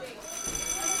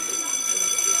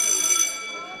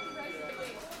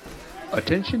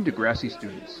Attention Degrassi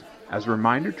students. As a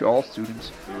reminder to all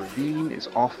students, the ravine is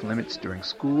off limits during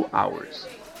school hours.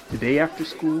 Today after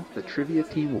school, the trivia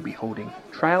team will be holding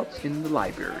tryouts in the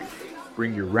library.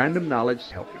 Bring your random knowledge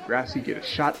to help Degrassi get a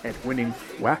shot at winning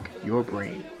Whack Your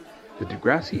Brain. The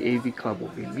Degrassi AV Club will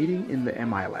be meeting in the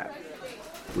MI Lab.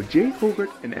 Would Jay Hogart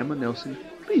and Emma Nelson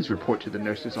please report to the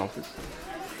nurse's office?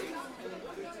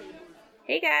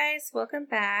 Hey guys, welcome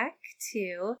back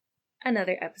to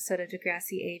another episode of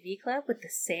Degrassi AV Club with the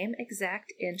same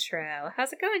exact intro.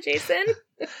 How's it going, Jason?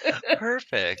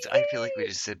 Perfect. I feel like we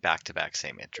just did back-to-back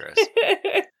same intros.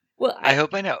 Well, I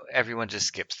hope I know everyone just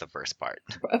skips the first part.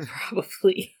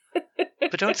 Probably.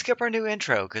 But don't skip our new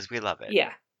intro because we love it.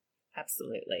 Yeah,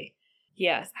 absolutely.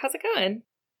 Yes. How's it going?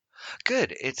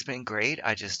 Good. It's been great.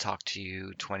 I just talked to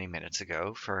you 20 minutes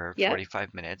ago for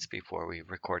 45 minutes before we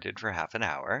recorded for half an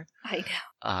hour. I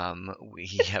know. We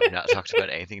have not talked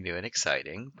about anything new and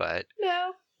exciting, but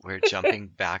No. we're jumping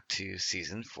back to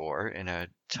season 4 in a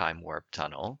time warp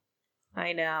tunnel.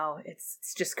 I know.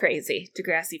 It's just crazy.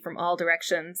 Degrassi from all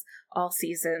directions, all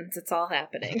seasons. It's all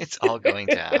happening. It's all going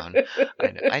down. I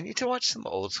know. I need to watch some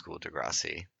old school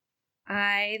Degrassi.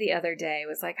 The other day,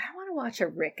 was like, I want to watch a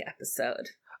Rick episode.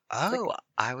 Oh,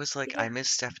 I was like, Yeah. I miss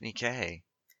Stephanie K.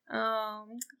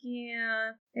 Oh,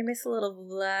 yeah. I miss a little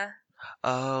blah.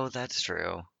 Oh, that's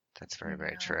true. That's very,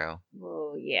 very Yeah. true.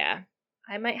 Oh, yeah.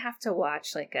 I might have to watch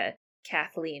like a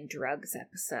Kathleen Drugs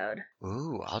episode.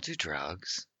 Ooh, I'll do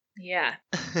drugs. Yeah.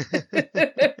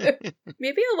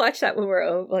 Maybe I'll watch that when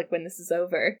we're when this is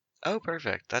over. Oh,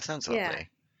 perfect. That sounds lovely. Yeah.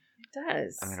 It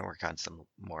does. I'm going to work on some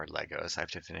more Legos. I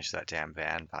have to finish that damn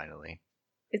van finally.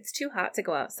 It's too hot to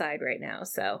go outside right now,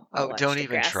 so I'll watch Don't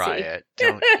even try Degrassi. it.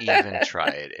 Don't even try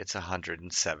it. It's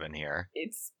 107 here.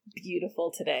 It's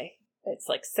beautiful today. It's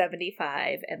like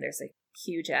 75 and there's a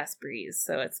huge ass breeze,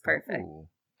 so it's perfect. Ooh,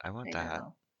 I want I that.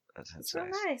 know. That sounds It's real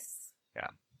nice. nice. Yeah.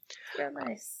 It's real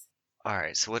nice. All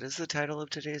right, so what is the title of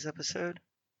today's episode?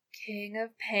 King of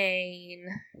Pain.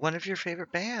 One of your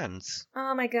favorite bands.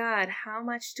 Oh my god, how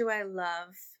much do I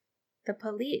love the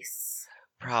Police?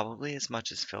 Probably as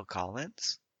much as Phil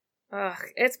Collins. Ugh,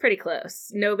 it's pretty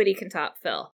close. Nobody can top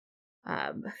Phil.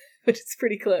 But it's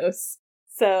pretty close.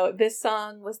 So this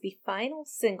song was the final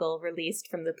single released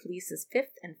from the Police's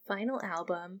fifth and final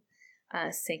album,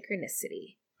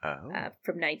 Synchronicity, Oh.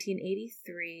 from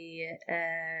 1983.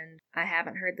 And I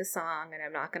haven't heard the song, and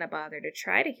I'm not going to bother to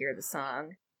try to hear the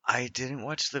song. I didn't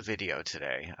watch the video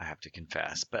today, I have to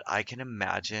confess, but I can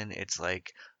imagine it's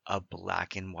like a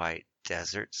black and white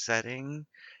desert setting,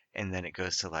 and then it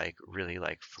goes to like really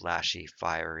like flashy,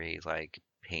 fiery, like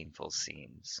painful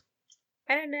scenes.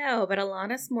 I don't know, but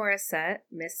Alanis Morissette,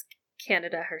 Miss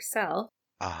Canada herself,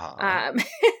 Uh-huh.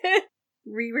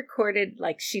 re-recorded,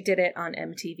 like she did it on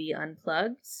MTV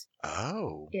Unplugged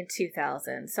Oh. in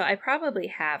 2000. So I probably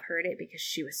have heard it because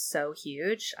she was so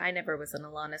huge. I never was an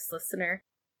Alanis listener.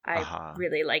 I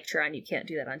really liked her on You Can't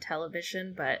Do That on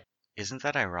Television, but... Isn't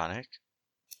that ironic?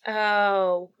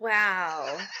 Oh,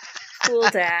 wow. Cool,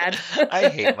 Dad. I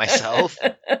hate myself.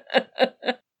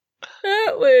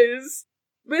 That was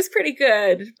pretty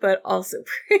good, but also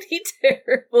pretty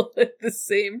terrible at the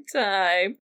same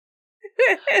time.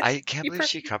 I can't believe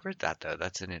she covered that, though.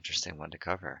 That's an interesting one to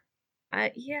cover.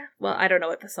 Yeah. Well, I don't know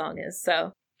what the song is,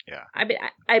 so... Yeah.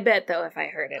 I bet, though, if I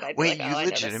heard it, I'd be Wait, like, you oh, I know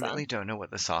this legitimately song. don't know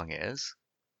what the song is?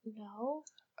 No?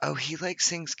 Oh, he like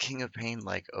sings King of Pain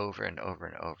like over and over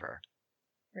and over.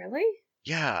 Really?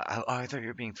 Yeah, I thought you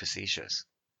were being facetious.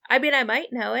 I mean, I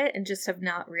might know it and just have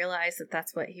not realized that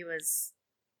that's what he was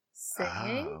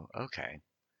singing. Oh, okay.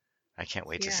 I can't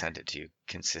wait to Yeah. send it to you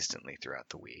consistently throughout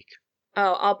the week.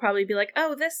 Oh, I'll probably be like,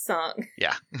 oh, this song.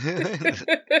 Yeah.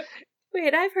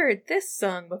 Wait, I've heard this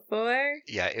song before.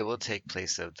 Yeah, it will take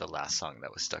place of the last song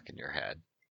that was stuck in your head.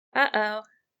 Uh-oh.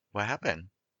 What happened?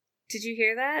 Did you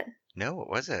hear that? No, what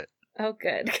was it? Oh,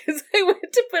 good, because I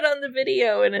went to put on the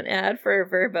video and an ad for a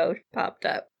Verbo popped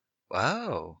up.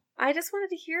 Oh. I just wanted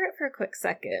to hear it for a quick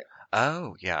second.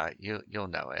 Oh, yeah, you'll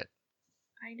know it.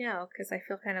 I know, because I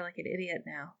feel kind of like an idiot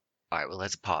now. All right, well,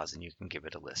 let's pause and you can give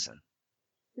it a listen.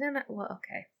 No, well,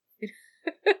 okay.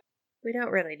 We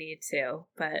don't really need to,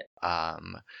 but...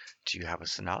 Do you have a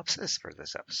synopsis for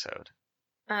this episode?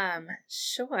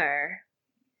 Sure.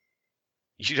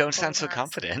 You don't sound Hold so on.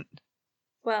 confident.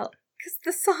 Well, because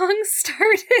the song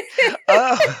started.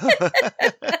 Oh!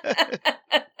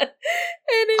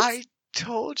 And it's... I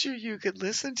told you you could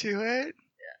listen to it.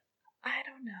 I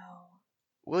don't know.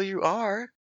 Well, you are.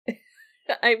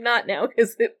 I'm not now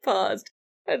because it paused.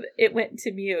 And it went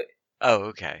to mute. Oh,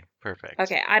 okay. Perfect.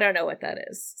 Okay, I don't know what that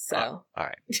is. So All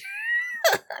right.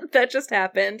 that just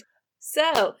happened.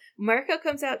 So, Marco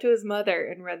comes out to his mother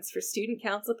and runs for student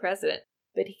council president,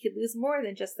 but he could lose more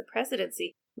than just the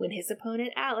presidency when his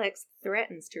opponent Alex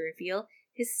threatens to reveal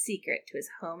his secret to his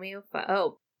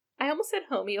homeopathic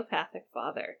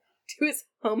father, to his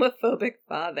homophobic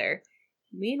father.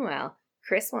 Meanwhile,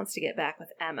 Chris wants to get back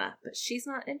with Emma, but she's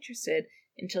not interested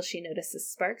until she notices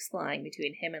sparks flying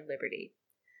between him and Liberty.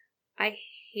 I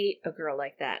hate a girl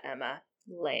like that, Emma.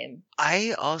 Lame.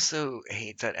 I also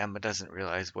hate that Emma doesn't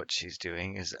realize what she's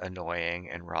doing is annoying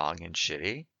and wrong and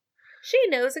shitty. She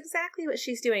knows exactly what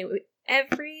she's doing.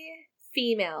 Every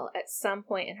female at some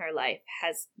point in her life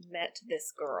has met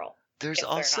this girl. There's if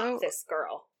also they're not this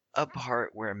girl. a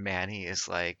part where Manny is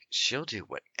like, she'll do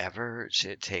whatever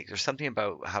it takes. There's something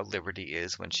about how Liberty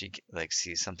is when she like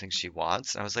sees something she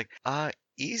wants. And I was like,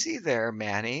 easy there,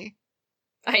 Manny.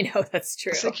 I know, that's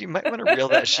true. It's like you might want to reel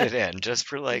that shit in just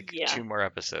for like Yeah. 2 more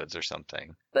episodes or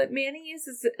something. But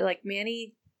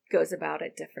Manny goes about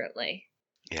it differently.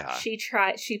 Yeah. She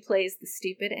plays the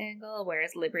stupid angle,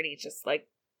 whereas Liberty just like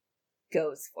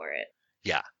goes for it.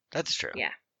 Yeah, that's true.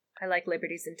 Yeah. I like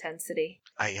Liberty's intensity.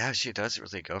 Yeah, she does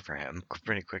really go for him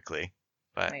pretty quickly.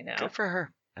 But I know. good for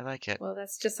her. I like it. Well,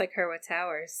 that's just like her with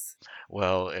Towers.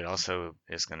 Well, it also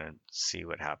is going to see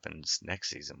what happens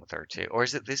next season with her, too. Or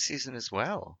is it this season as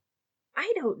well?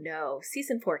 I don't know.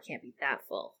 Season 4 can't be that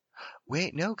full.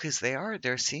 Wait, no, because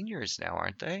they're seniors now,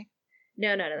 aren't they?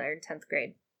 No, they're in 10th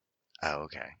grade. Oh,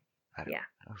 okay. Yeah.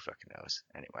 Who fucking knows?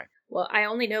 Anyway. Well, I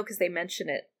only know because they mention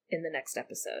it in the next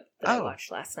episode that I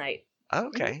watched last night.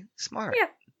 Okay. Smart. Yeah.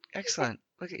 Excellent.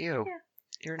 Look at you. Yeah.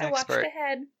 You're an I expert. watched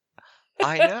ahead.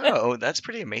 I know. That's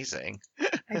pretty amazing.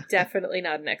 I'm definitely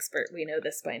not an expert. We know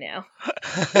this by now.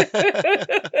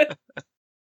 I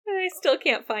still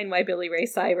can't find why Billy Ray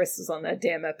Cyrus was on that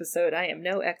damn episode. I am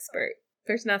no expert.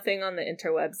 There's nothing on the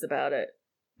interwebs about it.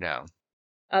 No.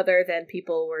 Other than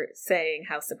people were saying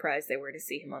how surprised they were to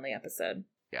see him on the episode.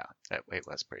 Yeah, that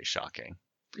was pretty shocking.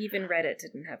 Even Reddit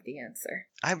didn't have the answer.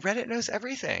 Reddit knows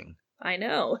everything. I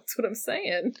know. That's what I'm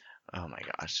saying. Oh my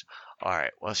gosh. All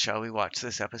right. Well, shall we watch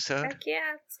this episode? Heck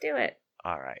yeah, let's do it.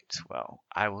 All right. Well,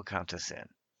 I will count us in.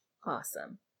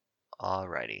 Awesome.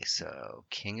 Alrighty. So,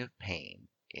 King of Pain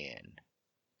in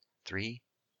 3,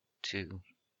 2,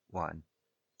 1,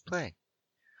 play.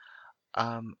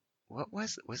 What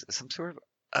was it some sort of?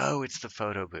 Oh, it's the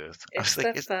photo booth. It's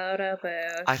the photo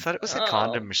booth. I thought it was a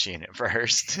condom machine at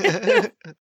first.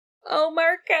 Oh,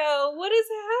 Marco, what is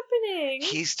happening?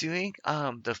 He's doing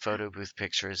the photo booth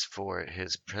pictures for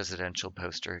his presidential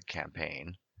poster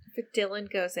campaign. But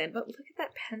Dylan goes in, but look at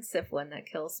that pensive one that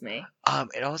kills me.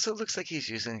 It also looks like he's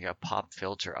using a pop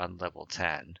filter on level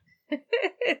 10.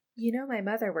 You know my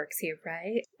mother works here,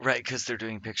 right? Right, because they're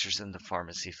doing pictures in the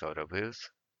pharmacy photo booth.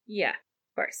 Yeah,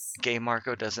 of course. Gay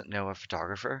Marco doesn't know a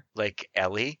photographer? Like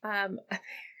Ellie?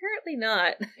 Apparently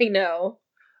not. I know.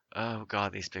 Oh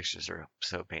god, these pictures are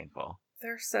so painful.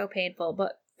 They're so painful,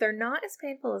 but they're not as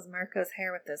painful as Marco's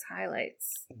hair with those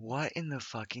highlights. What in the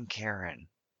fucking Karen?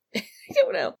 I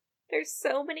don't know. There's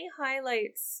so many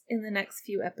highlights in the next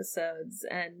few episodes,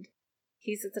 and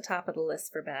he's at the top of the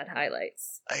list for bad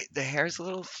highlights. The hair's a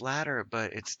little flatter,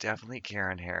 but it's definitely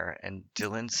Karen hair, and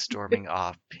Dylan's storming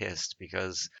off pissed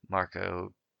because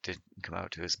Marco didn't come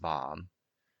out to his mom.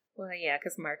 Well, yeah,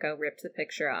 because Marco ripped the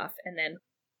picture off, and then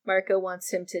Marco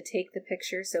wants him to take the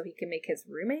picture so he can make his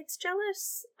roommates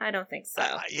jealous? I don't think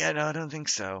so. Yeah, no, I don't think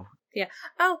so. Yeah.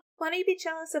 Oh, why don't you be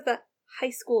jealous of the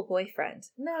high school boyfriend?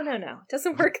 No. It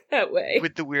doesn't work that way.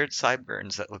 With the weird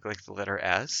sideburns that look like the letter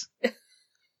S?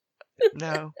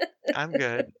 No, I'm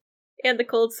good. And the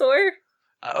cold sore?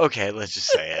 Okay, let's just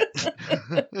say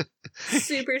it.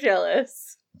 Super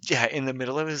jealous. Yeah, in the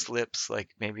middle of his lips, like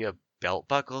maybe a belt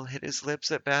buckle hit his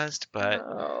lips at best, but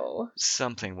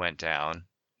something went down.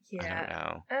 Yeah, I don't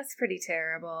know. That's pretty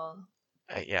terrible.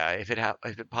 Yeah, if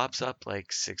it pops up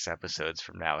like 6 episodes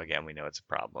from now again, we know it's a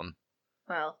problem.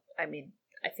 Well, I mean,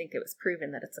 I think it was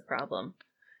proven that it's a problem.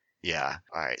 Yeah.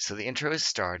 All right. So the intro is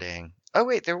starting. Oh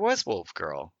wait, there was Wolf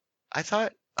Girl. I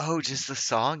thought. Oh, just the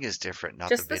song is different, not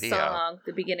just the video. Just the song.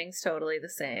 The beginning's totally the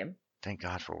same. Thank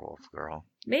God for Wolf Girl.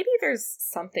 Maybe there's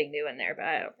something new in there, but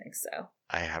I don't think so.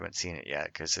 I haven't seen it yet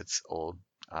because it's old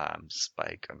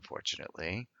Spike,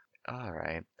 unfortunately. All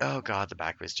right. Oh God, the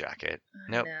back of his jacket.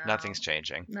 Nope, nothing's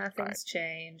changing. Nothing's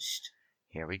changed.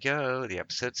 Here we go. The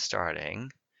episode's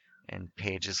starting, and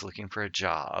Paige is looking for a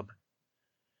job.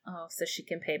 Oh, so she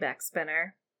can pay back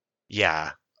Spinner.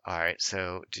 Yeah. All right.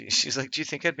 So she's like, "Do you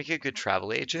think I'd make a good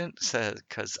travel agent?"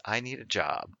 Because I need a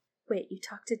job. Wait, you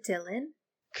talked to Dylan?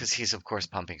 Because he's of course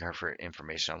pumping her for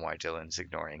information on why Dylan's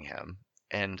ignoring him,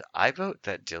 and I vote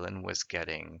that Dylan was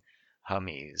getting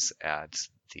hummies at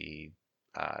the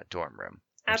dorm room.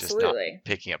 And just not Absolutely.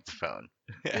 picking up the phone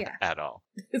Yeah. at all.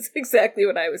 It's exactly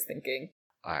what I was thinking.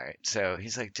 All right, so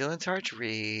he's like, Dylan's hard to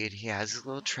read. He has his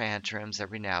little tantrums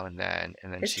every now and then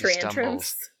His she tantrums.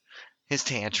 stumbles. His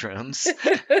tantrums.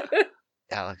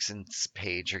 Alex and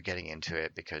Paige are getting into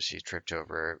it because she tripped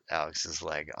over Alex's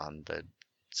leg on the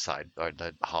side or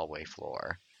the hallway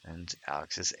floor, and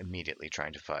Alex is immediately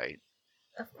trying to fight.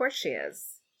 Of course she is.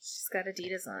 She's got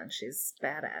Adidas on. She's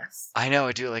badass. I know,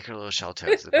 I do like her little shell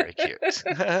toes. They're very cute.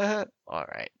 All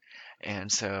right.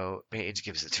 And so Paige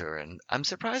gives it to her, and I'm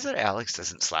surprised that Alex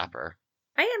doesn't slap her.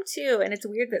 I am too, and it's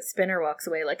weird that Spinner walks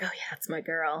away like, oh yeah, it's my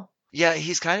girl. Yeah,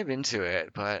 he's kind of into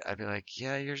it, but I'd be like,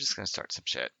 yeah, you're just going to start some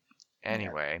shit.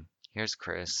 Anyway, here's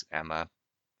Chris, Emma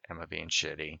being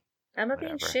shitty. Emma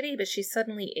being shitty, but she's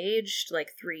suddenly aged like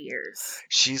 3 years.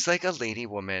 She's like a lady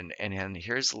woman, and then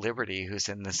here's Liberty, who's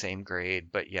in the same grade,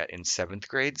 but yet in 7th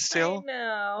grade still. I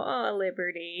know. Oh,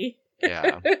 Liberty.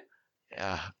 Yeah.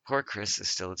 Yeah. Poor Chris is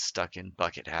still stuck in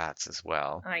bucket hats as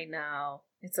well. I know.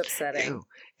 It's upsetting. Ew.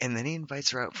 And then he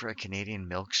invites her out for a Canadian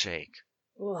milkshake.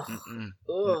 Ugh.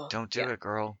 Ugh. Don't do it,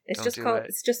 girl. It's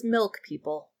just milk,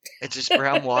 people. It's just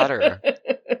brown water.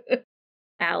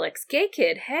 Alex, gay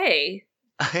kid, hey.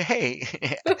 Hey.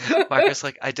 Marco's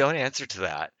like, I don't answer to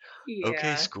that. Yeah.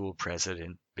 Okay, school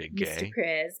president, big gay. Mr.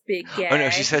 Prez, big gay. Oh no,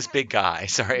 she says big guy.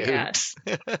 Sorry, Yeah. oops.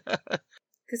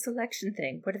 This election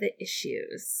thing, what are the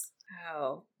issues?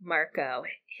 Oh, Marco,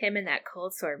 him and that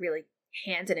cold sore really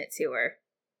handing it to her.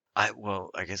 I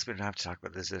guess we don't have to talk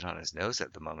about the zit on his nose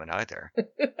at the moment either.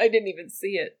 I didn't even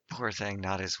see it. Poor thing,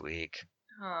 not his week.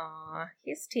 Aw,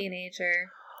 he's a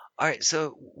teenager. All right,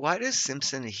 so why does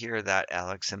Simpson hear that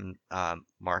Alex and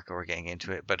Marco are getting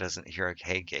into it, but doesn't hear a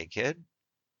hey gay kid?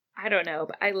 I don't know,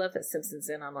 but I love that Simpson's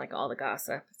in on like all the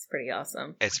gossip. It's pretty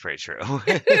awesome. It's pretty true.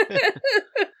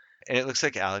 And it looks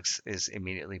like Alex is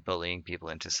immediately bullying people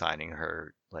into signing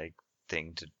her like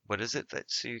thing to what is it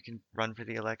that so you can run for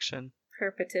the election?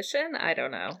 Her petition? I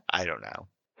don't know. I don't know.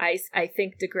 I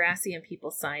think Degrassi and people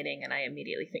signing, and I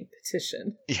immediately think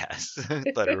petition. Yes,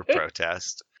 letter of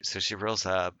protest. So she rolls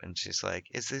up and she's like,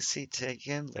 "Is this seat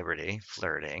taken?" Liberty,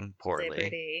 flirting poorly.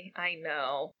 Liberty, I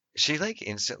know. She like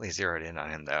instantly zeroed in on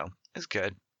him though. It's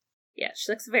good. Yeah,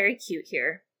 she looks very cute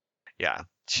here. Yeah,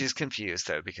 she's confused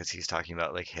though because he's talking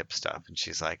about like hip stuff, and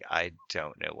she's like, "I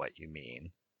don't know what you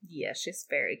mean." Yeah, she's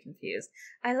very confused.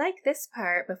 I like this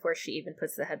part before she even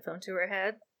puts the headphone to her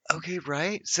head. Okay,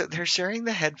 right? So they're sharing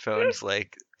the headphones,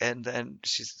 like, and then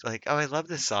she's like, "Oh, I love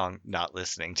this song," not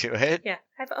listening to it. Yeah,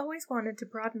 I've always wanted to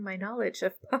broaden my knowledge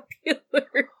of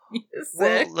popular music.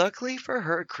 Well, luckily for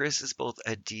her, Chris is both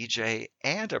a DJ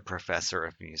and a professor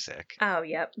of music. Oh,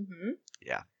 yep. Mm-hmm.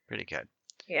 Yeah, pretty good.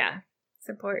 Yeah, it's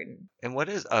important. And what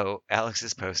is,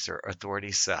 Alex's poster,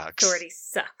 Authority Sucks. Authority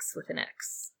sucks with an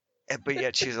X. But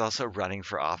yet she's also running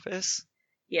for office?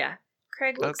 Yeah.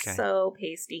 Craig looks so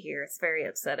pasty here. It's very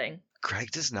upsetting.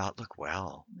 Craig does not look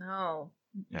well. No.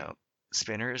 No.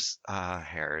 Spinner's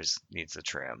hairs needs a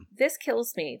trim. This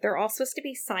kills me. They're all supposed to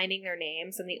be signing their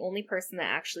names, and the only person that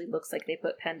actually looks like they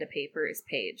put pen to paper is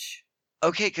Paige.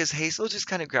 Okay, because Hazel just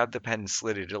kind of grabbed the pen and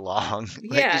slid it along.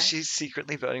 Yeah. Like, is she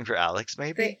secretly voting for Alex,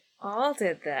 maybe? They all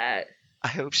did that. I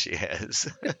hope she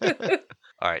is.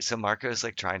 All right, so Marco's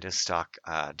like trying to stalk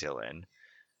Dylan,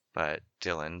 but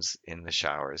Dylan's in the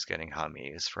showers getting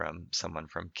hummies from someone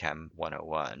from Chem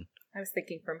 101. I was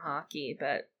thinking from hockey,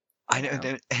 but... I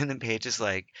know, and then Paige is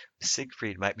like,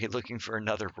 Siegfried might be looking for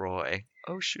another Roy.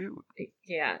 Oh, shoot.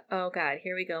 Yeah. Oh, God.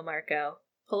 Here we go, Marco.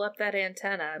 Pull up that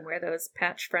antenna and wear those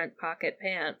patch front pocket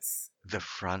pants. The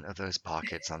front of those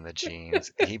pockets on the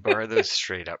jeans. He borrowed those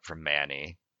straight up from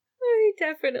Manny. He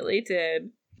definitely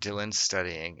did. Dylan's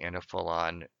studying in a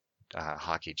full-on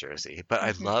hockey jersey, but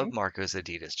I love Marco's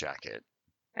Adidas jacket.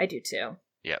 I do too.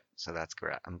 Yep, so that's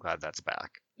great. I'm glad that's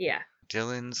back. Yeah.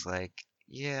 Dylan's like,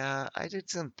 yeah, I did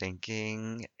some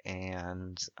thinking,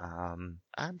 and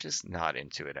I'm just not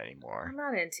into it anymore. I'm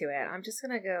not into it. I'm just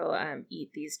gonna go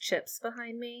eat these chips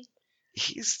behind me.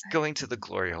 He's going to the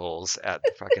glory holes at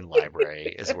the fucking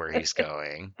library is where he's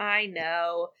going. I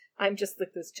know. I'm just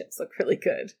like, those chips look really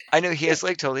good. I know, he has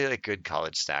like totally like good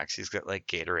college snacks. He's got like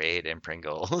Gatorade and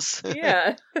Pringles.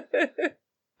 Yeah.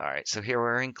 All right, so here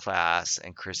we're in class,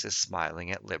 and Chris is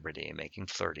smiling at Liberty, making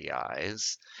flirty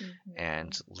eyes,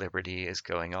 and Liberty is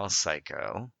going all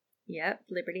psycho. Yep,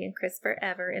 Liberty and Chris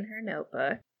forever in her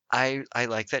notebook. I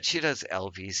like that she does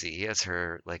LVZ as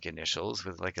her like initials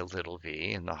with like a little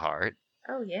V in the heart.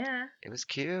 Oh yeah. It was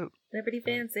cute. Liberty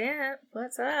Van Zant,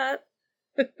 what's up?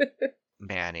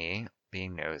 Manny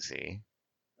being nosy.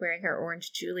 Wearing her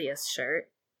orange Julius shirt.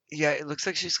 Yeah, it looks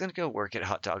like she's gonna go work at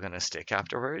Hot Dog on a Stick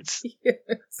afterwards.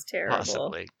 It's terrible.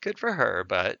 Possibly. Good for her,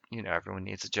 but, everyone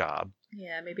needs a job.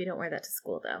 Yeah, maybe don't wear that to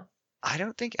school, though. I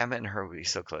don't think Emma and her would be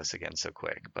so close again so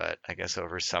quick, but I guess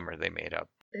over summer they made up.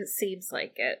 It seems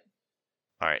like it.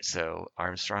 All right, so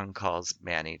Armstrong calls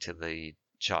Manny to the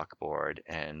chalkboard,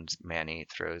 and Manny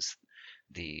throws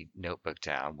the notebook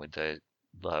down with the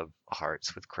love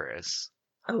hearts with Chris.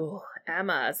 Oh,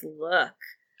 Emma's look.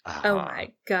 Oh Uh-huh.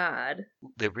 my God.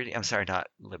 Liberty, I'm sorry, not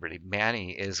Liberty.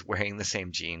 Manny is wearing the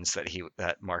same jeans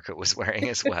that Marco was wearing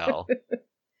as well.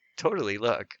 Totally,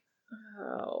 look.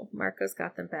 Oh, Marco's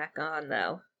got them back on,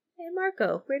 though. Hey,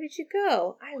 Marco, where did you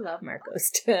go? I love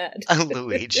Marco's dad.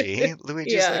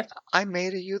 Luigi's Yeah. like, I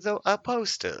made you the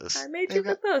posters. I made you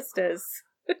the posters.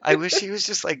 I wish he was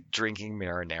just like drinking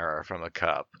marinara from a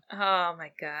cup. Oh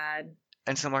my God.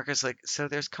 And so Marco's like, so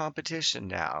there's competition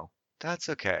now. That's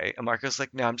okay. And Marco's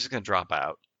like, no, I'm just going to drop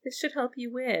out. This should help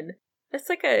you win. That's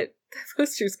like that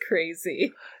poster's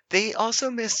crazy. They also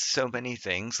missed so many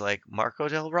things like Marco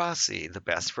Del Rossi, the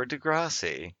best for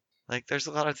Degrassi. Like, there's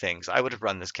a lot of things. I would have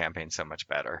run this campaign so much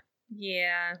better.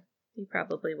 Yeah, you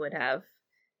probably would have.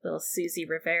 Little Susie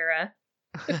Rivera.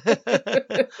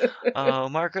 Oh,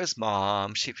 Marco's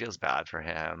mom. She feels bad for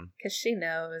him. Because she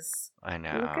knows. I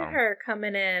know. Look at her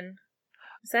coming in.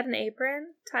 Is that an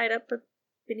apron tied up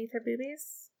beneath her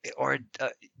boobies? Or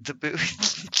the boo.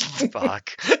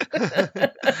 Fuck.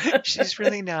 She's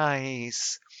really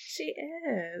nice. She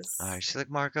is. She's like,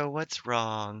 Marco, what's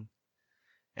wrong?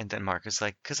 And then Marco's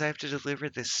like, because I have to deliver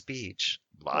this speech.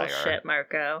 Liar. Bullshit,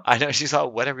 Marco. I know. She's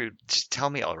all, whatever. Just tell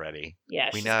me already. Yeah,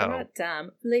 We she's know. not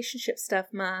dumb. Relationship stuff,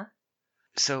 Ma.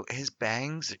 So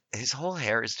his whole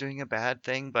hair is doing a bad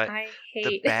thing, but I the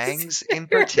hate bangs in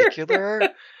particular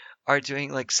are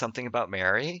doing like something about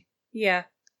Mary. Yeah,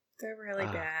 they're really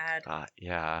Ah, bad.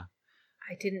 Yeah.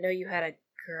 I didn't know you had a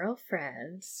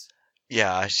girlfriend.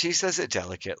 Yeah, she says it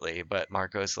delicately, but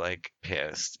Marco's like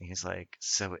pissed. He's like,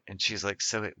 and she's like,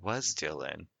 so it was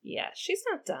Dylan. Yeah, she's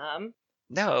not dumb.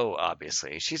 No,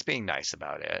 obviously. She's being nice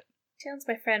about it. Dylan's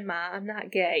my friend, Ma. I'm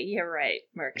not gay. You're right,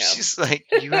 Marco. She's like,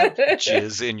 you have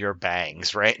jizz in your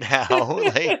bangs right now.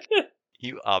 Like,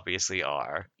 you obviously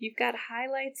are. You've got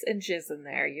highlights and jizz in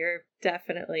there. You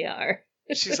definitely are.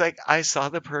 She's like, I saw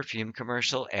the perfume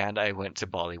commercial and I went to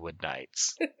Bollywood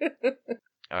Nights.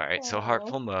 All right, so Aw.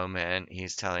 heartful moment.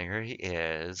 He's telling her he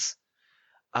is.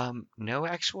 No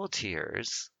actual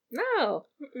tears, No.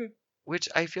 Mm-mm. which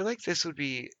I feel like this would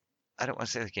be, I don't want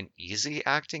to say like an easy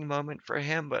acting moment for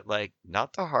him, but like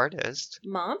not the hardest.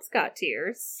 Mom's got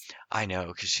tears. I know,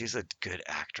 because she's a good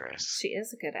actress. She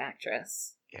is a good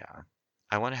actress. Yeah.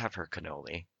 I want to have her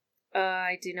cannoli.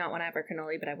 I do not want to have her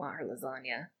cannoli, but I want her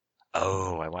lasagna.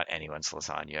 Oh, I want anyone's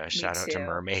lasagna. Shout out to too.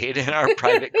 Mermaid in our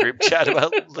private group chat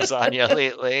about lasagna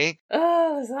lately.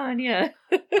 Oh, lasagna.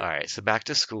 All right, so back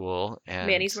to school. And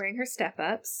Manny's wearing her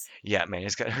step-ups. yeah,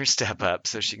 Manny's got her step up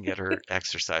so she can get her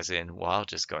exercise in while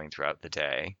just going throughout the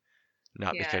day.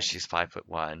 Not Yeah. because she's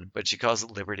 5'1", but she calls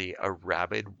Liberty a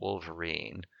rabid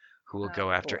Wolverine who will go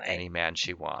Oh, after boy. any man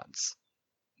she wants.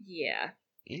 Yeah.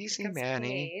 Easy, Comes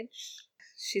Manny. Paige.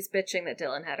 She's bitching that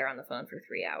Dylan had her on the phone for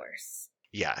 3 hours.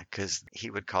 Yeah, because he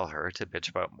would call her to bitch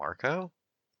about Marco.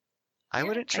 I Yeah,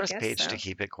 wouldn't I trust guess Paige so. to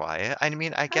keep it quiet. I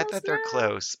mean, I get Hell's that they're no.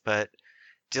 close, but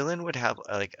Dylan would have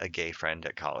like a gay friend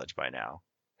at college by now.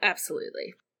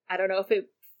 Absolutely. I don't know if it's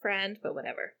friend, but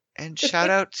whatever. And shout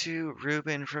out to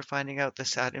Ruben for finding out the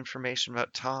sad information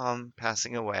about Tom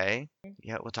passing away.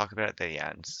 Yeah, we'll talk about it at the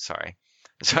end. Sorry.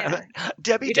 Yeah.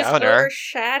 Debbie You're just Downer.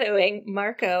 overshadowing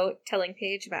Marco telling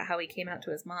Paige about how he came out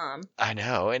to his mom. I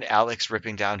know. And Alex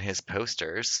ripping down his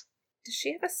posters. Does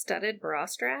she have a studded bra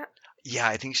strap? Yeah,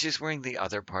 I think she's wearing the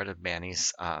other part of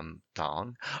Manny's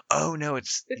thong. Oh no,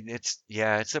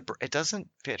 it doesn't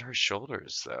fit her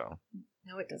shoulders though.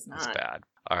 No, it does It's not. bad.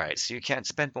 All right, so you can't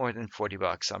spend more than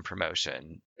 $40 on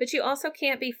promotion. But you also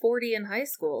can't be 40 in high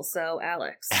school, so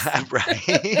Alex.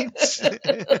 Right?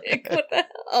 Like, what the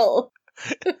hell?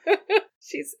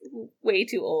 She's way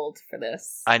too old for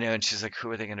this. I know, and she's like,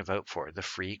 who are they going to vote for? The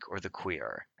freak or the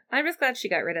queer? I'm just glad she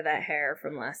got rid of that hair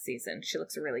from last season. She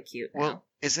looks really cute now. Well,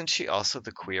 isn't she also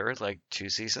the queer like 2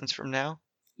 seasons from now?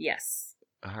 Yes,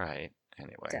 All right.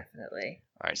 Anyway. definitely.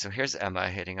 All right, so here's Emma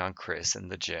hitting on Chris in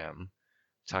the gym,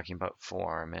 talking about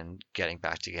form and getting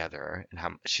back together and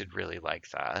how she'd really like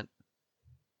that.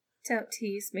 Don't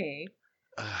tease me.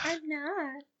 Ugh, I'm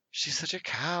not. she's such a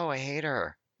cow. I hate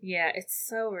her. Yeah, it's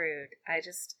so rude. I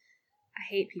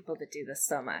hate people that do this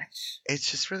so much.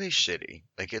 It's just really shitty.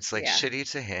 Like, it's like Yeah.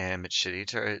 shitty to him. It's shitty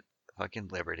to fucking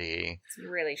Liberty. It's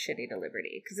really shitty to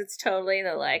Liberty because it's totally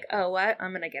the like, oh, what?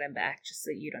 I'm going to get him back just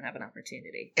so you don't have an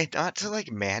opportunity. And not to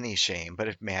like Manny shame, but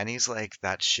if Manny's like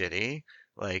that shitty,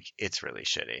 like it's really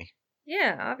shitty.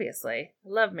 Yeah, obviously. I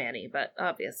love Manny, but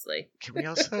obviously. Can we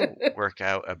also work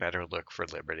out a better look for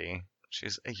Liberty?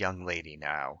 She's a young lady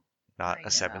now, not I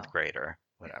a seventh know. grader.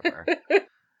 Whatever.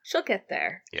 She'll get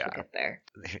there. Yeah. She'll get there.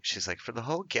 She's like, for the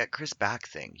whole get Chris back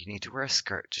thing, you need to wear a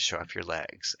skirt to show off your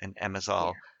legs. And Emma's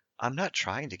all, I'm not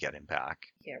trying to get him back.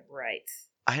 Yeah, right.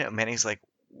 I know. Manny's like,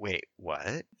 wait,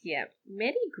 what? Yeah,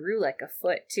 Manny grew like a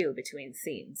foot too between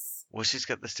scenes. Well, she's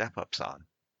got the step ups on.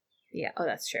 Yeah, oh,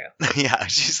 that's true. Yeah,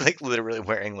 she's like literally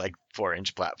wearing like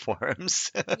 4-inch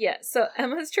platforms. Yeah, so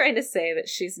Emma's trying to say that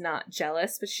she's not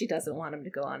jealous, but she doesn't want him to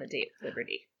go on a date with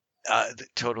Liberty. The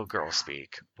total girl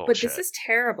speak. Bullshit. But this is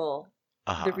terrible.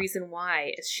 Uh-huh. The reason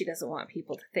why is she doesn't want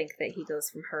people to think that he goes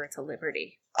from her to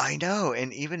Liberty. I know,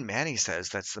 and even Manny says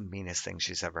that's the meanest thing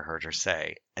she's ever heard her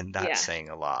say, and that's saying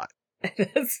a lot.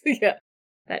 Yeah,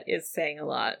 that is saying a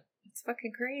lot. It's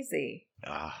fucking crazy.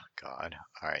 Oh, God.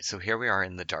 All right, so here we are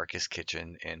in the darkest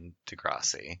kitchen in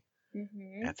Degrassi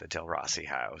at the Del Rossi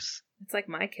house. It's like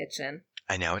my kitchen.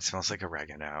 I know, it smells like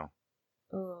oregano.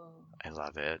 Oh, I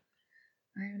love it.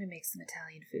 I'm gonna make some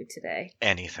Italian food today.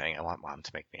 Anything. I want Mom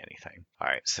to make me anything. All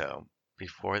right, so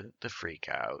before the freak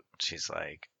out, she's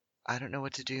like, I don't know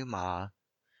what to do, Ma.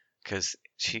 Because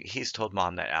he's told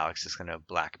Mom that Alex is going to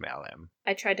blackmail him.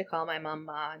 I tried to call my mom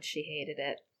Ma, and she hated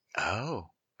it. Oh,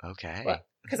 okay.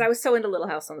 Because I was so into Little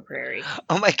House on the Prairie.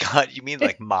 Oh my God, you mean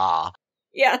like Ma?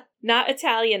 Yeah, not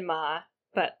Italian Ma,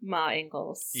 but Ma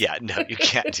Ingalls. Yeah, no, you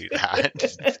can't do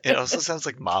that. It also sounds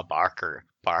like Ma Barker.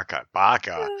 Barca.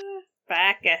 Baka.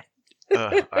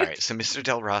 All right, so Mr.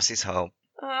 Del Rossi's home.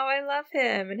 Oh, I love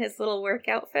him in his little work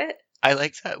outfit. I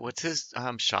like that. What's his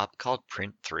shop called?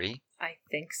 Print 3? I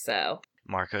think so.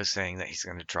 Marco's saying that he's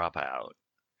going to drop out.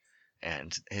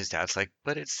 And his dad's like,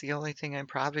 but it's the only thing I'm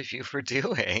proud of you for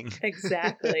doing.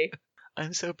 Exactly.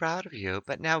 I'm so proud of you,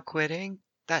 but now quitting?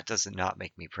 That does not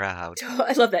make me proud.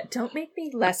 I love that. Don't make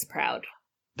me less proud.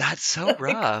 That's so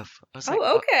rough. I was like,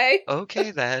 okay.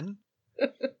 Okay, then.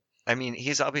 I mean,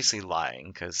 he's obviously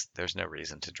lying because there's no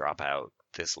reason to drop out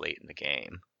this late in the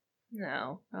game.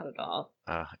 No, not at all.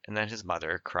 And then his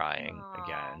mother crying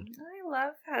again. I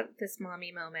love how this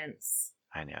mommy moments.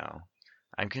 I know.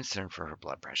 I'm concerned for her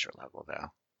blood pressure level,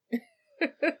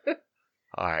 though.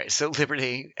 All right, so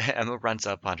Liberty, Emma runs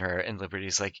up on her, and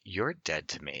Liberty's like, you're dead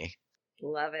to me.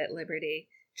 Love it, Liberty.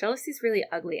 Jealousy's really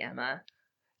ugly, Emma.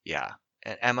 Yeah.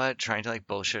 And Emma trying to like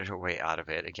bullshit her way out of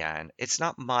it again. It's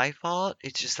not my fault.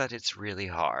 It's just that it's really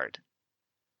hard.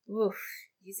 Oof.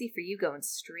 Easy for you going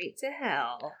straight to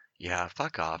hell. Yeah,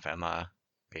 fuck off, Emma.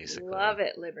 Basically. Love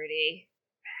it, Liberty.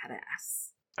 Badass.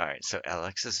 All right, so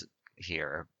Alex is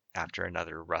here after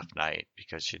another rough night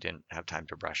because she didn't have time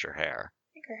to brush her hair.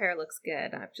 I think her hair looks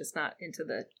good. I'm just not into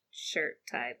the shirt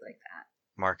tied like that.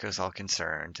 Marco's all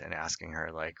concerned and asking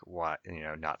her, like, what,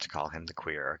 not to call him the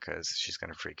queer because she's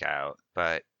going to freak out.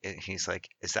 But he's like,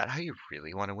 is that how you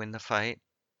really want to win the fight?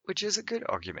 Which is a good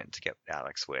argument to get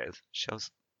Alex with. She'll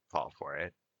fall for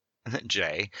it. And then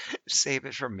Jay, save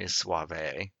it for Miss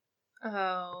Suave.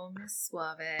 Oh, Miss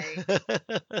Suave.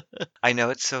 I know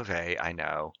it's Sauve, I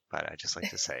know, but I just like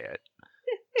to say it.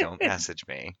 Don't message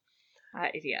me.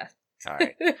 Yeah. All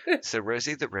right. So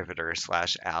Rosie the Riveter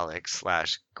 / Alex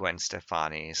 / Gwen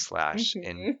Stefani /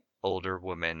 an older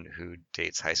woman who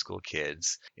dates high school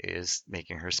kids is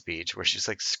making her speech where she's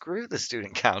like, screw the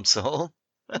student council.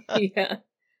 Yeah.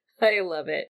 I love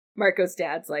it. Marco's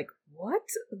dad's like, what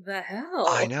the hell?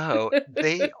 I know.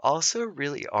 They also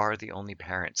really are the only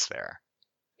parents there.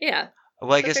 Yeah.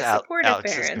 Well, I guess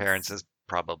Alex's parents is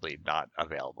probably not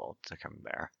available to come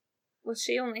there. Well,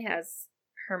 she only has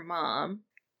her mom.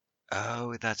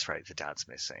 Oh, that's right. The dad's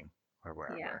missing or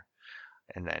wherever. Yeah.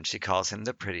 And then she calls him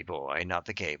the pretty boy, not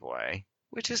the gay boy,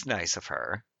 which is nice of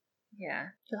her. Yeah.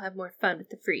 You'll have more fun with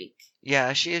the freak.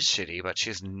 Yeah, she is shitty, but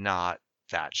she's not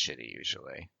that shitty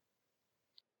usually.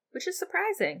 Which is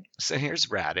surprising. So here's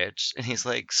Raditch, and he's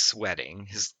like sweating.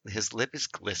 His lip is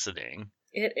glistening.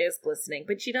 It is glistening,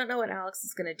 but you don't know what Alex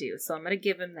is going to do, so I'm going to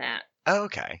give him that. Oh,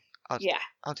 okay. I'll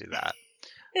do that.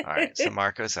 All right, so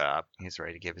Marco's up. He's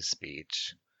ready to give his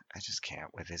speech. I just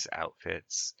can't with his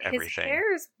outfits, everything. His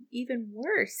hair is even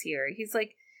worse here. He's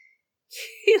like,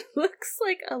 he looks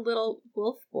like a little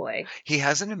wolf boy. He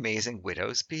has an amazing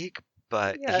widow's peak,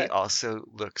 but he also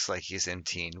looks like he's in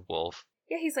Teen Wolf.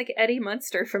 Yeah, he's like Eddie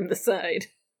Munster from the side.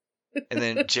 And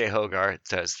then Jay Hogarth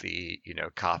does the,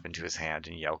 cough into his hand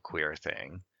and yell queer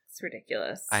thing. It's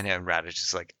ridiculous. I know, and Raditch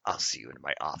is like, I'll see you in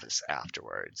my office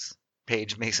afterwards.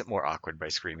 Paige makes it more awkward by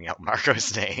screaming out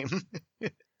Marco's name.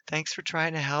 Thanks for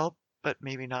trying to help, but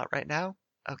maybe not right now.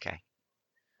 Okay.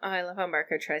 Oh, I love how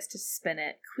Marco tries to spin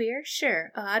it. Queer?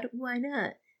 Sure. Odd? Why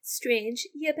not? Strange?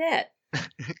 You bet.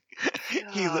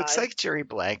 He looks God. like Jerry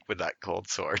Blank with that cold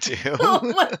sore, too. Oh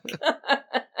my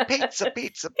god. Pizza,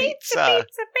 pizza, Pizza, pizza.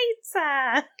 pizza,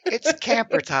 pizza. It's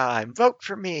camper time. Vote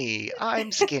for me.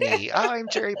 I'm skinny. I'm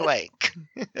Jerry Blank.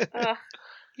 Oh,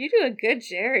 you do a good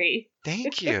Jerry.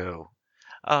 Thank you.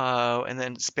 Oh, and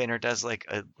then Spinner does like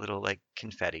a little like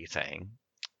confetti thing.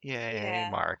 Yay, Yeah.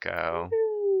 Marco.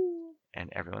 Woo. And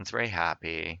everyone's very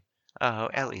happy. Oh,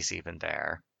 Ellie's even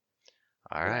there.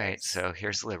 All right, Nice. so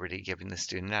here's Liberty giving the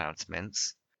student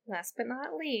announcements. Last but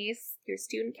not least, your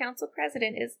student council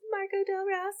president is Marco Del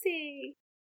Rossi.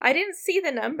 I didn't see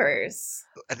the numbers.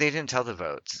 They didn't tell the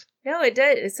votes. No, it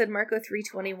did. It said Marco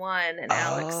 321 and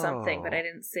Alex something, but I Oh.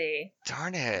 didn't see.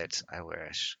 Darn it. I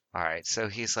wish. All right, so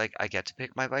he's like, I get to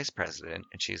pick my vice president,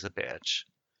 and she's a bitch,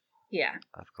 Yeah,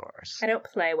 of course. I don't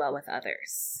play well with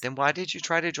others. Then why did you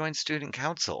try to join student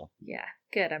council? Yeah,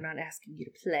 good. I'm not asking you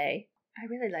to play. I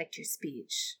really liked your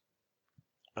speech.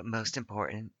 But most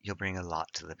important, you'll bring a lot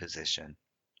to the position.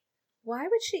 Why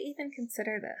would she even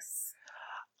consider this?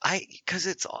 Because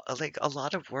it's like a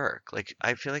lot of work. Like,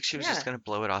 I feel like she was just Yeah. going to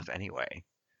blow it off anyway.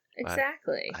 But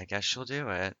Exactly. I guess she'll do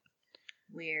it.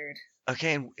 Weird.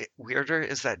 Okay, and weirder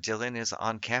is that Dylan is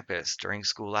on campus during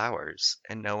school hours,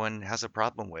 and no one has a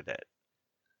problem with it.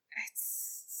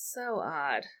 It's so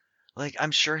odd. Like,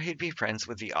 I'm sure he'd be friends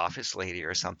with the office lady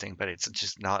or something, but it's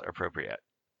just not appropriate.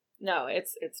 No,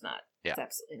 it's not. Yeah. It's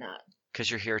absolutely not. Because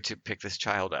you're here to pick this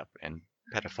child up and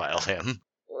pedophile him.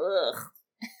 Ugh.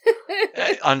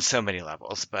 On so many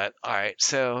levels. But all right,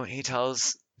 so he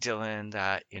tells Dylan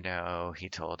that, he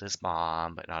told his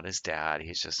mom, but not his dad.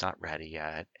 He's just not ready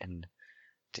yet. And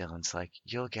Dylan's like,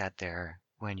 you'll get there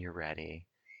when you're ready.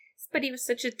 But he was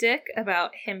such a dick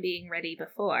about him being ready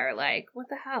before. Like, what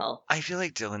the hell? I feel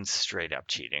like Dylan's straight up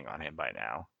cheating on him by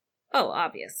now. Oh,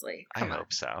 obviously. I Come on.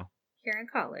 hope so. You're in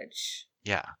college.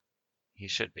 Yeah. He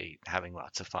should be having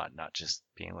lots of fun, not just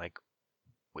being like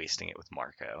wasting it with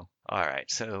Marco. All right,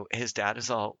 so his dad is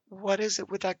all, what is it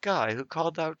with that guy who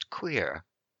called out queer?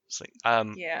 It's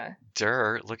like, Yeah.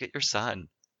 look at your son.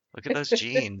 Look at those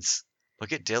jeans.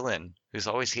 Look at Dylan, who's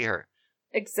always here.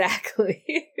 Exactly.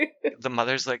 The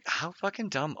mother's like, how fucking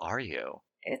dumb are you?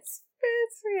 It's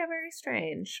yeah, very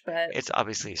strange, but It's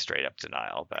obviously straight up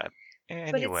denial, but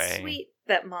anyway. it's sweet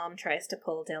that mom tries to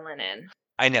pull Dylan in.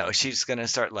 I know, she's going to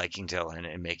start liking Dylan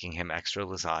and making him extra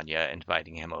lasagna and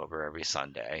inviting him over every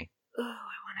Sunday. Oh, I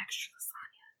want extra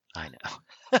I know.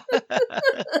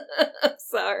 lasagna.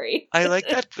 Sorry. I like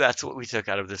that that's what we took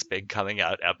out of this big coming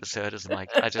out episode is I'm like,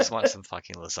 I just want some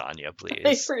fucking lasagna, I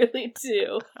please. really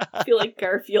do. I feel like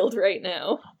Garfield right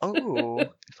now. Oh,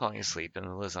 falling asleep in the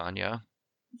lasagna.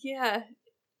 Yeah.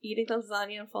 Eating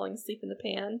lasagna and falling asleep in the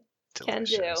pan.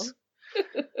 Delicious. Can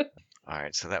do. All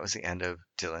right, so that was the end of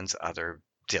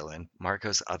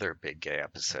Marco's other big gay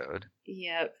episode.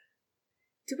 Yep.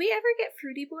 Do we ever get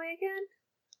Fruity Boy again?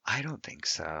 I don't think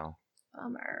so.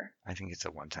 Bummer. I think it's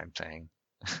a one-time thing.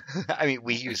 I mean,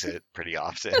 we use it pretty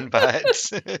often, but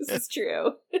This is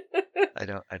true. I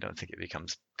don't think it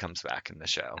comes back in the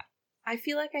show. I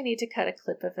feel like I need to cut a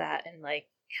clip of that and like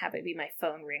have it be my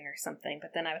phone ring or something,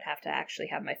 but then I would have to actually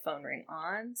have my phone ring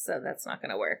on, so that's not going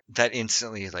to work. That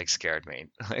instantly like scared me.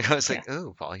 Like I was like,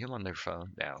 "Ooh, volume on their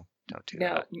phone." No, don't do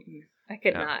No, that. I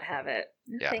could No. not have it.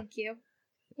 No, Yeah. thank you.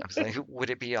 I was like, would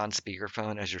it be on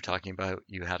speakerphone as you're talking about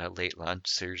you had a late lunch,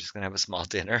 so you're just gonna have a small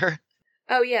dinner?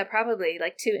 Oh yeah, probably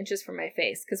like 2 inches from my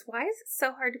face. Because why is it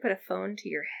so hard to put a phone to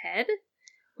your head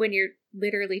when you're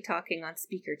literally talking on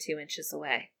speaker 2 inches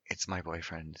away? It's my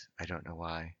boyfriend. I don't know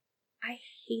why. I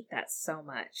hate that so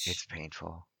much. It's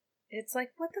painful. It's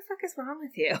like, what the fuck is wrong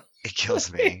with you? It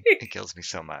kills me. It kills me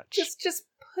so much. Just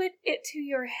put it to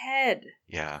your head.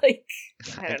 Yeah. Like,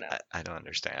 I don't know. I don't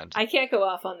understand. I can't go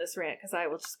off on this rant because I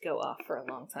will just go off for a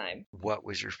long time. What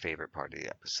was your favorite part of the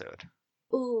episode?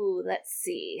 Ooh, let's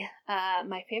see.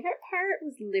 My favorite part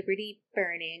was Liberty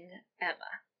burning Emma.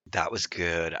 That was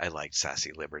good. I liked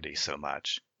Sassy Liberty so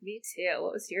much. Me too.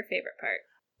 What was your favorite part?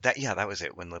 That was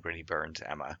it when Liberty burned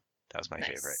Emma. That was my Nice.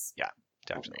 favorite. Yeah, Oh,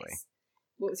 definitely. nice.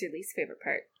 What was your least favorite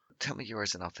part? Tell me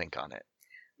yours and I'll think on it.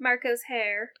 Marco's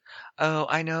hair. Oh,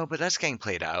 I know, but that's getting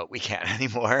played out. We can't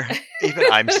anymore. Even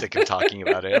I'm sick of talking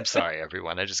about it. I'm sorry,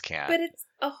 everyone. I just can't. But it's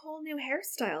a whole new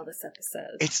hairstyle this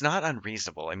episode. It's not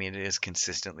unreasonable. I mean, it is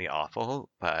consistently awful,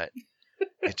 but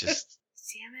it just...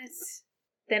 Damn it.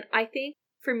 Then I think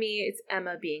for me, it's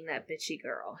Emma being that bitchy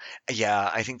girl. Yeah,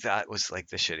 I think that was like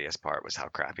the shittiest part was how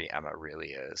crappy Emma really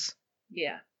is.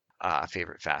 Yeah.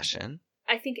 Favorite fashion?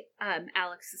 I think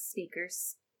Alex's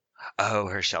sneakers. Oh,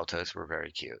 her shell toes were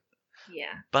very cute.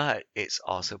 Yeah. But it's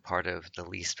also part of the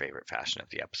least favorite fashion of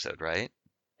the episode, right?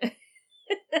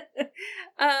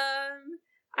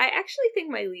 I actually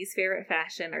think my least favorite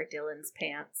fashion are Dylan's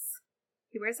pants.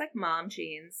 He wears like mom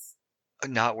jeans.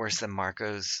 Not worse than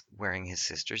Marco's wearing his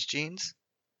sister's jeans?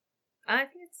 I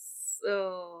think it's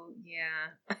yeah.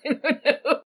 I don't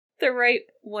know. They're right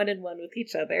one and one with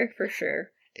each other for sure.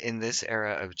 In this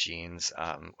era of jeans,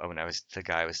 when the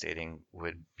guy I was dating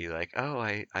would be like, "Oh,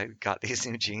 I got these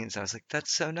new jeans." I was like,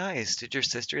 "That's so nice. Did your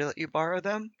sister let you borrow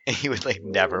them?" And he would like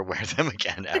never wear them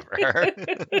again ever.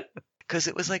 Because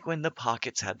it was like when the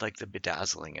pockets had like the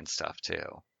bedazzling and stuff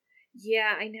too.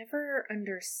 Yeah, I never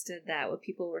understood that. What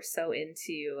people were so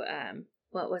into.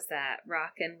 What was that?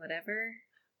 Rockin' whatever?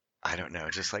 I don't know,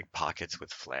 just like pockets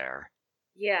with flair.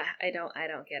 Yeah, I don't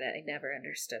get it. I never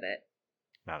understood it.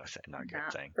 Not a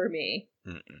good thing. For me.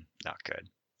 Not good.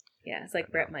 Yeah, it's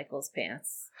like Bret Michaels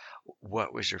pants.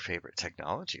 What was your favorite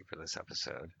technology for this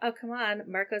episode? Oh, come on.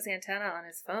 Marco's antenna on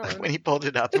his phone. When he pulled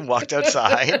it up and walked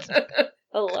outside.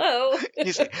 Hello?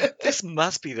 He's like, this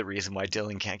must be the reason why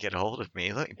Dylan can't get a hold of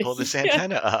me. Let me pull this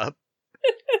antenna up.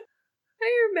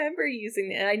 I remember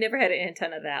using it. I never had an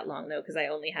antenna that long, though, because I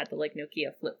only had the like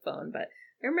Nokia flip phone. But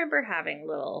I remember having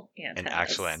little antennas. An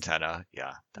actual antenna?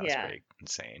 Yeah, that was pretty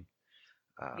insane.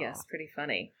 Yes, pretty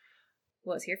funny.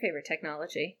 What was your favorite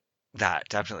technology?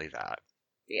 Definitely that.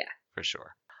 Yeah. For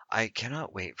sure. I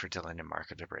cannot wait for Dylan and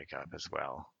Marco to break up as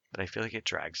well. But I feel like it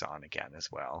drags on again as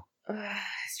well. This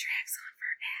drags on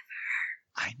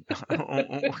forever. I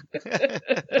know.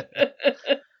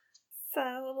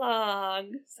 So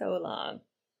long.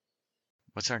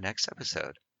 What's our next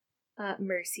episode?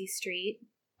 Mercy Street.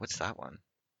 What's that one?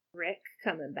 Rick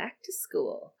coming back to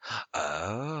school.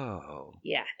 Oh.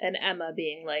 Yeah, and Emma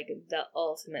being like the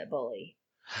ultimate bully.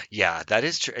 Yeah, that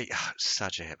is true.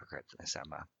 Such a hypocrite, Miss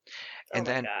Emma. And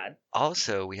then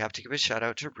also we have to give a shout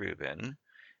out to Ruben,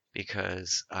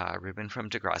 because Ruben from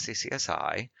Degrassi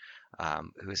CSI,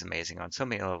 who is amazing on so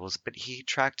many levels, but he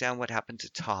tracked down what happened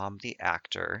to Tom, the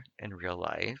actor, in real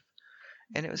life,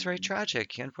 and it was very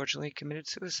tragic. He unfortunately committed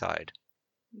suicide.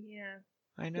 Yeah.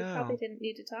 I know. We probably didn't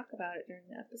need to talk about it during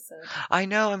the episode. I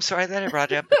know. I'm sorry that I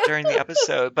brought it up during the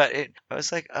episode, but I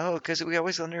was like, oh, because we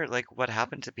always wonder like what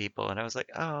happened to people, and I was like,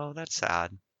 oh, that's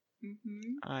sad.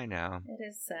 I know. It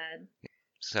is sad.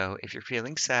 So if you're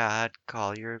feeling sad,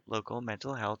 call your local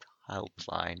mental health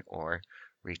helpline or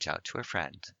reach out to a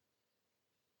friend.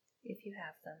 If you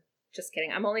have them. Just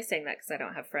kidding. I'm only saying that because I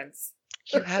don't have friends.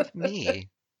 You have me.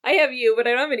 I have you, but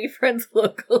I don't have any friends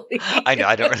locally. I know.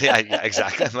 I don't really. Yeah,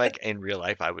 exactly. I'm like, in real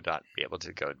life, I would not be able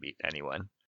to go and meet anyone.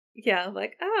 Yeah, I'm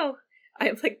like, oh.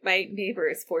 I'm like, my neighbor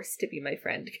is forced to be my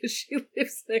friend because she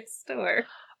lives next door.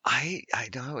 I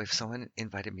know. If someone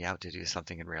invited me out to do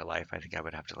something in real life, I think I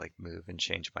would have to like move and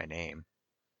change my name.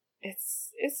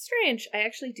 It's strange. I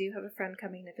actually do have a friend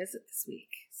coming to visit this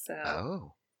week. So.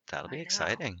 Oh, that'll be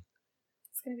exciting.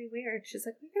 It's going to be weird. She's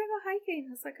like, we're going to go hiking.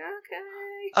 I was like,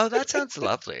 okay. Oh, that sounds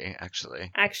lovely,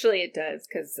 actually. Actually, it does,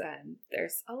 because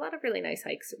there's a lot of really nice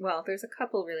hikes. Well, there's a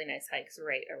couple really nice hikes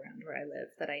right around where I live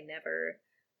that I never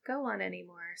go on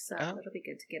anymore, so it'll be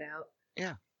good to get out.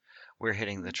 Yeah. We're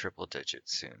hitting the triple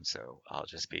digits soon, so I'll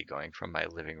just be going from my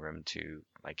living room to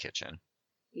my kitchen.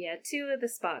 Yeah, 2 of the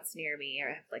spots near me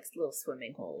have like little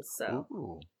swimming holes, so.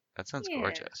 Ooh, that sounds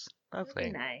gorgeous. Lovely.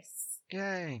 Really nice.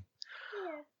 Yay.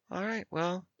 Yeah. All right,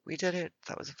 well, we did it.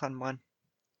 That was a fun one.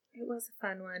 It was a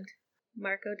fun one.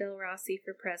 Marco Del Rossi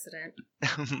for president.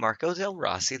 Marco Del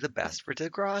Rossi, the best for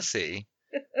Degrassi.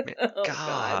 Oh,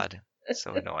 God.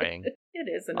 So annoying. It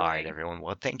is annoying. All right, everyone.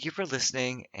 Well, thank you for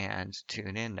listening, and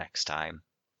tune in next time.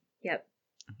 Yep.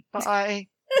 Bye.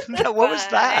 What was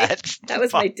that? That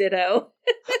was my ditto.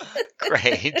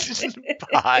 Great.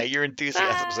 Bye. Your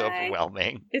enthusiasm is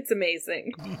overwhelming. It's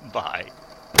amazing. Bye.